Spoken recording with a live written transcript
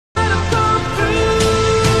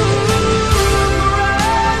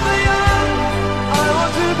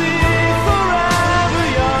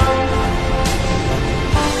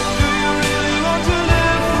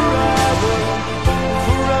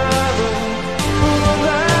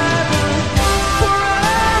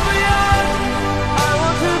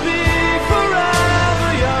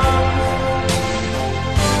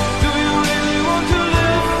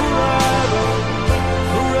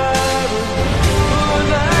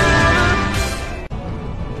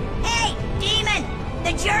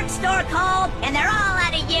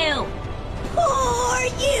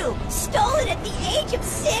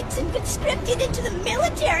drugs and conscripted into the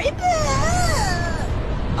military.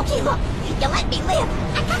 Okay, look, you let me live.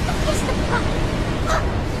 I got the piston pump.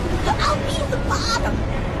 I'll be the bottom.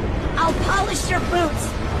 I'll polish your boots.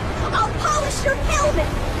 I'll polish your helmet.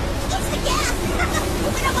 It's the gas.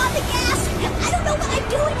 When I'm on the gas, I don't know what I'm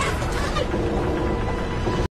doing half the time.